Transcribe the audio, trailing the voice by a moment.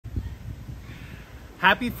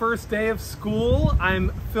Happy first day of school.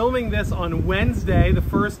 I'm filming this on Wednesday, the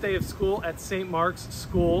first day of school at St. Mark's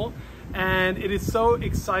School. And it is so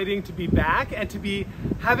exciting to be back and to be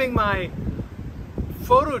having my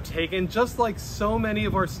photo taken, just like so many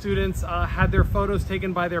of our students had their photos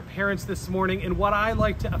taken by their parents this morning in what I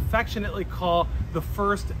like to affectionately call the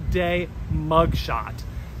first day mugshot.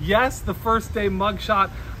 Yes, the first day mugshot.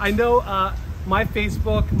 I know my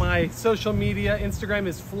Facebook, my social media, Instagram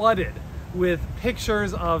is flooded with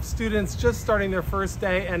pictures of students just starting their first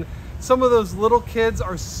day, and some of those little kids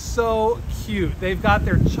are so cute. They've got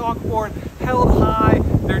their chalkboard held high,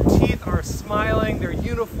 their teeth are smiling, their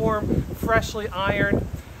uniform freshly ironed.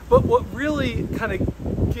 But what really kind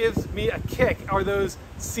of gives me a kick are those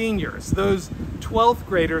seniors, those 12th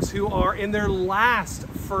graders who are in their last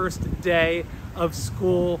first day of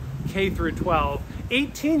school, K through 12.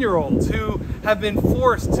 18-year-olds who have been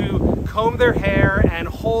forced to comb their hair and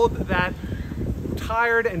hold that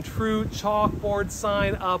tired and true chalkboard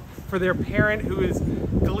sign up for their parent who is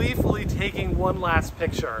gleefully taking one last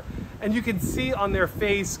picture. And you can see on their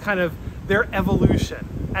face kind of their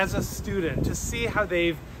evolution as a student, to see how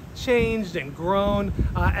they've changed and grown,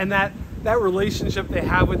 and that relationship they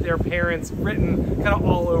have with their parents written kind of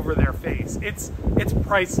all over their face. It's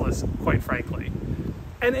priceless, quite frankly.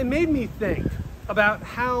 And it made me think about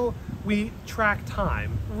how we track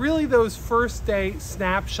time. Really, those first day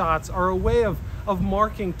snapshots are a way of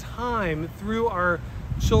marking time through our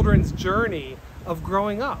children's journey of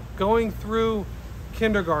growing up, going through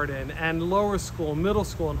kindergarten and lower school, middle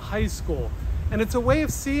school and high school. And it's a way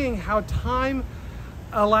of seeing how time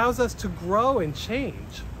allows us to grow and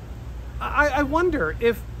change. I wonder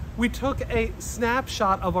if we took a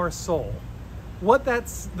snapshot of our soul, what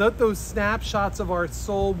those snapshots of our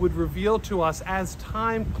soul would reveal to us as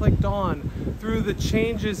time clicked on through the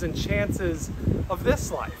changes and chances of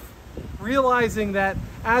this life. Realizing that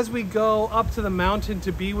as we go up to the mountain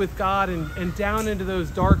to be with God and down into those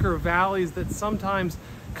darker valleys that sometimes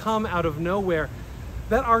come out of nowhere,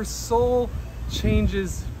 that our soul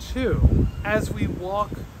changes too as we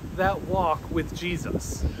walk that walk with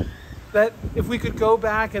Jesus. That if we could go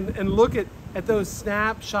back and look at those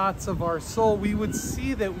snapshots of our soul, we would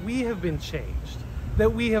see that we have been changed,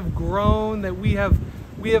 that we have grown, that we have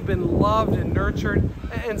been loved and nurtured,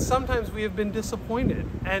 and sometimes we have been disappointed,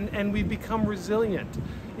 and we've become resilient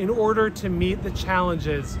in order to meet the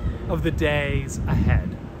challenges of the days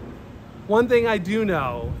ahead. One thing I do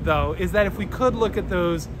know, though, is that if we could look at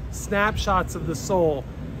those snapshots of the soul,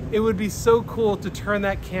 it would be so cool to turn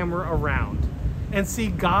that camera around and see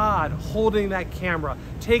God holding that camera,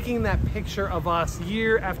 taking that picture of us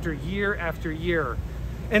year after year after year,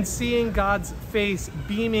 and seeing God's face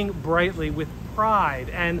beaming brightly with pride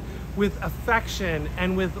and with affection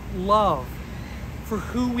and with love for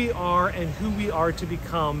who we are and who we are to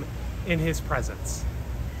become in His presence.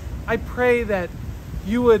 I pray that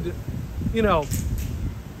you would,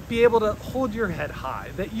 be able to hold your head high,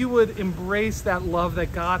 that you would embrace that love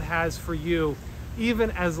that God has for you,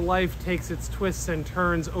 even as life takes its twists and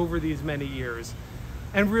turns over these many years.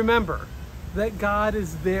 And remember that God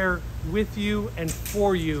is there with you and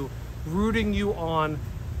for you, rooting you on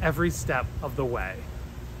every step of the way.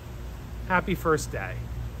 Happy first day.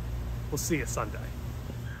 We'll see you Sunday.